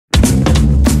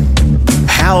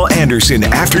Hal Anderson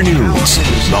Afternoons,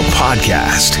 the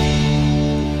podcast.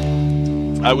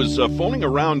 I was phoning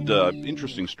around,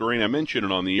 interesting story, and I mentioned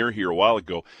it on the air here a while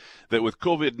ago, that with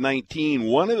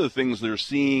COVID-19, one of the things they're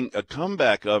seeing a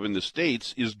comeback of in the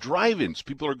States is drive-ins.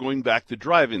 People are going back to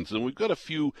drive-ins, and we've got a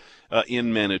few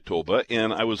in Manitoba,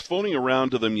 and I was phoning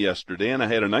around to them yesterday, and I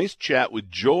had a nice chat with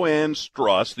Joanne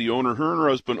Strauss, the owner. Her and her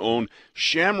husband own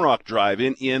Shamrock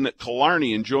Drive-In in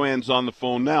Killarney, and Joanne's on the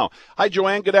phone now. Hi,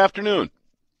 Joanne. Good afternoon.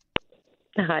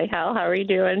 Hi, Hal. How are you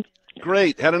doing?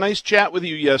 Great. Had a nice chat with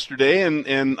you yesterday,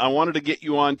 and I wanted to get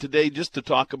you on today just to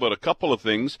talk about a couple of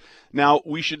things. Now,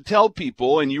 we should tell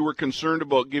people, and you were concerned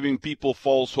about giving people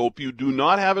false hope, you do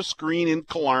not have a screen in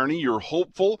Killarney. You're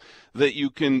hopeful that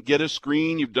you can get a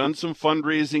screen. You've done some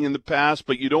fundraising in the past,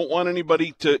 but you don't want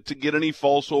anybody to get any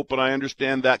false hope, and I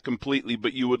understand that completely.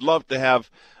 But you would love to have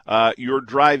your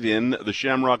drive-in, the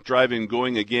Shamrock Drive-In,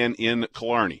 going again in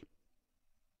Killarney.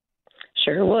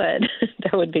 Sure would.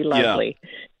 That would be lovely.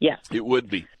 Yeah. It would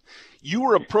be. You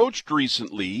were approached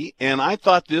recently, and I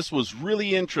thought this was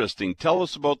really interesting. Tell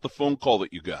us about the phone call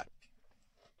that you got.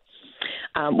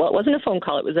 Well, it wasn't a phone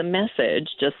call. It was a message.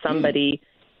 Just somebody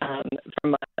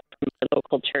from a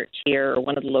local church here, or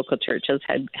one of the local churches,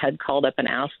 had called up and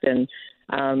asked and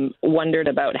wondered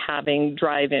about having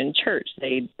drive-in church.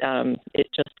 It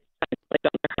just played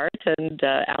on their heart and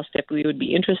asked if we would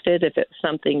be interested, if it's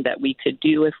something that we could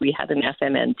do if we had an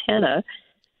FM antenna.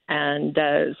 And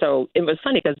so it was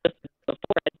funny because just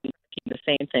before I'd been thinking the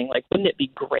same thing, like, wouldn't it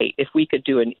be great if we could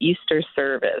do an Easter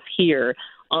service here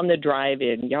on the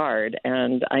drive-in yard?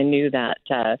 And I knew that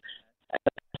Leon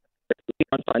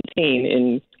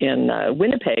Fontaine in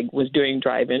Winnipeg was doing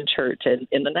drive-in church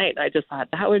in the night. I just thought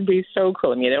that would be so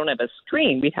cool. I mean, they don't have a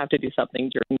screen. We'd have to do something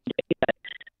during the day.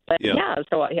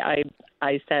 So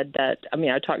I said that,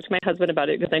 I talked to my husband about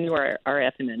it because I knew our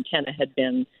FM antenna had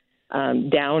been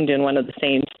downed in one of the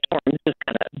same storms, just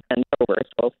kind of bent over.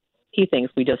 So he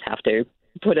thinks we just have to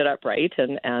put it up right.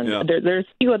 And there's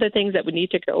a few other things that would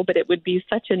need to go, but it would be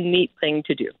such a neat thing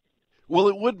to do. Well,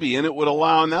 it would be, and it would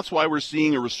allow, and that's why we're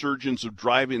seeing a resurgence of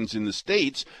drive-ins in the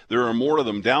States. There are more of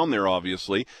them down there,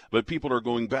 obviously, but people are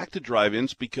going back to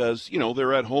drive-ins because,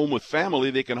 they're at home with family.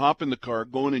 They can hop in the car,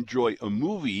 go and enjoy a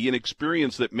movie, an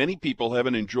experience that many people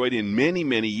haven't enjoyed in many,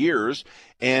 many years,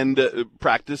 and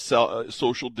practice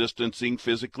social distancing,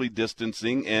 physically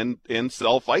distancing, and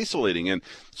self-isolating. And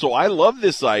so I love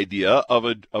this idea of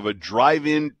a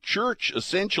drive-in church,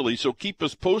 essentially, so keep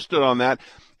us posted on that.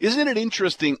 Isn't it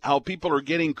interesting how people are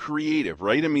getting creative,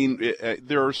 right? I mean,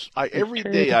 every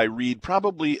day I read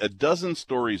probably a dozen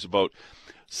stories about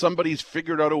somebody's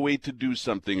figured out a way to do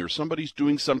something or somebody's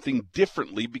doing something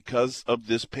differently because of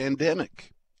this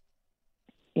pandemic.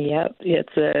 Yeah,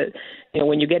 it's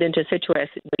when you get into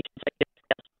situations like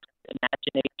this,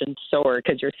 imagination soar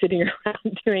because you're sitting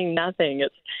around doing nothing.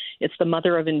 It's the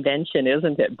mother of invention,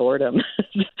 isn't it? Boredom.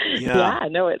 Yeah,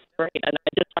 no, it's great. And I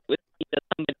just thought it was that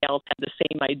somebody else had the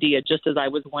same idea, just as I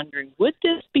was wondering, would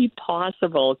this be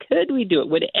possible? Could we do it?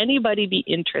 Would anybody be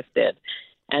interested?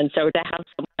 And so to have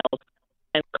someone else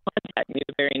and contact me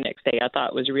the very next day, I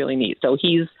thought was really neat. So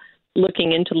he's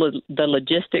looking into the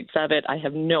logistics of it. I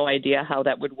have no idea how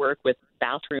that would work with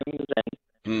bathrooms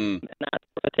and that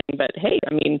sort of thing. But hey,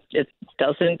 I mean,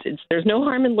 there's no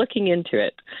harm in looking into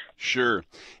it. Sure.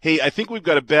 Hey, I think we've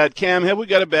got have we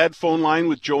got a bad phone line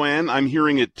with Joanne? I'm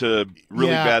hearing it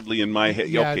really badly in my head.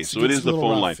 Yeah, okay, so it is the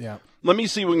phone line. Yeah. Let me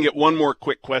see if we can get one more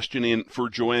quick question in for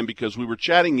Joanne, because we were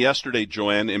chatting yesterday,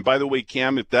 Joanne. And by the way,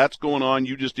 Cam, if that's going on,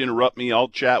 you just interrupt me. I'll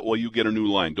chat while you get a new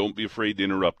line. Don't be afraid to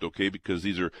interrupt, okay? Because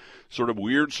these are sort of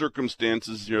weird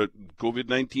circumstances.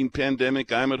 COVID-19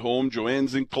 pandemic, I'm at home,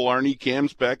 Joanne's in Killarney,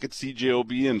 Cam's back at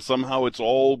CJOB, and somehow it's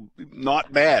all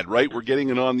not bad, right? We're getting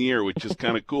it on the air, which is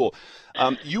kind of cool.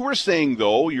 You were saying,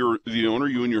 though, you're the owner,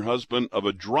 you and your husband, of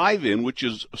a drive-in, which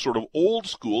is sort of old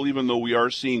school, even though we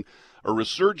are seeing a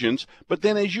resurgence. But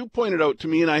then, as you pointed out to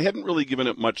me, and I hadn't really given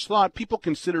it much thought, people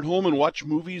can sit at home and watch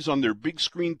movies on their big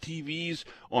screen TVs,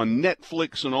 on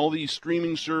Netflix and all these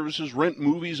streaming services, rent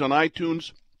movies on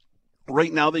iTunes.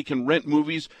 Right now, they can rent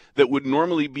movies that would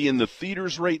normally be in the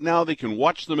theaters right now. They can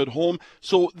watch them at home.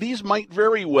 So these might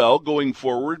very well, going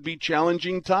forward, be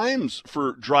challenging times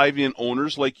for drive-in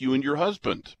owners like you and your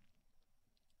husband.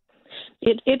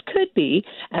 It could be,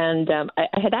 and I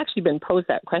had actually been posed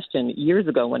that question years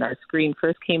ago when our screen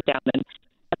first came down, and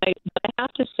I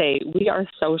have to say we are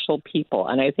social people,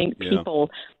 and I think people,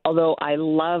 although I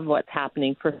love what's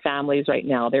happening for families right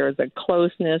now, there is a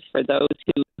closeness for those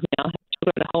who now have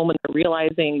children at home and are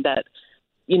realizing that,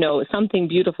 something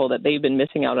beautiful that they've been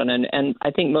missing out on, and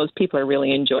I think most people are really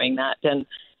enjoying that, and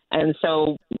And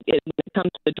so when it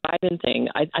comes to the drive-in thing,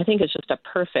 I think it's just a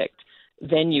perfect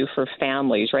venue for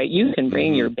families, right? You can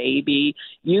bring your baby,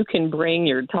 you can bring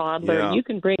your toddler, you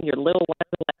can bring your little one,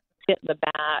 sit in the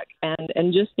back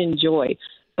and just enjoy.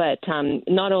 But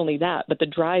not only that, but the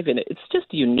drive-in, it's just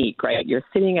unique, right? You're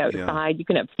sitting outside, you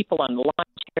can have people on lawn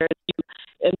chairs,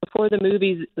 and before the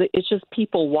movies, it's just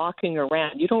people walking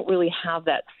around. You don't really have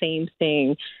that same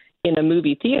thing in a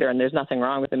movie theater, and there's nothing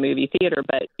wrong with a movie theater,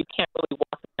 but you can't really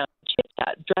walk around and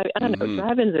chit-chat. I don't know,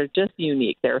 drive-ins are just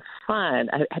unique. They're fun.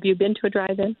 Have you been to a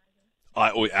drive-in?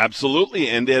 Absolutely,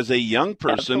 and as a young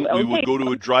person, we would go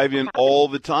to a drive-in all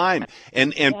the time,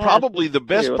 and probably the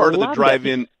best part of the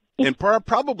drive-in. And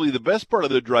probably the best part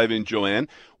of the drive-in, Joanne,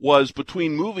 was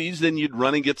between movies, then you'd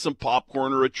run and get some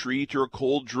popcorn or a treat or a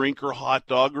cold drink or a hot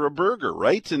dog or a burger,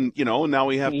 right? And, now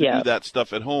we have to do that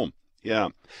stuff at home. Yeah.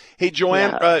 Hey,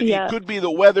 Joanne, it could be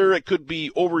the weather. It could be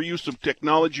overuse of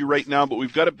technology right now, but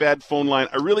we've got a bad phone line.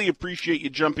 I really appreciate you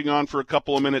jumping on for a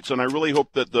couple of minutes, and I really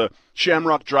hope that the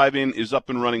Shamrock Drive-In is up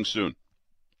and running soon.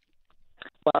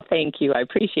 Well, thank you. I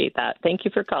appreciate that. Thank you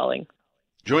for calling.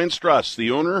 Joanne Struss, the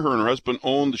owner, her and her husband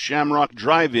own the Shamrock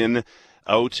Drive-In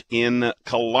out in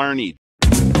Killarney.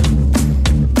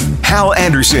 Hal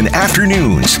Anderson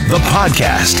Afternoons, the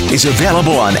podcast, is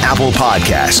available on Apple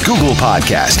Podcasts, Google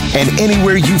Podcasts, and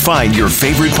anywhere you find your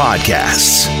favorite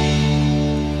podcasts.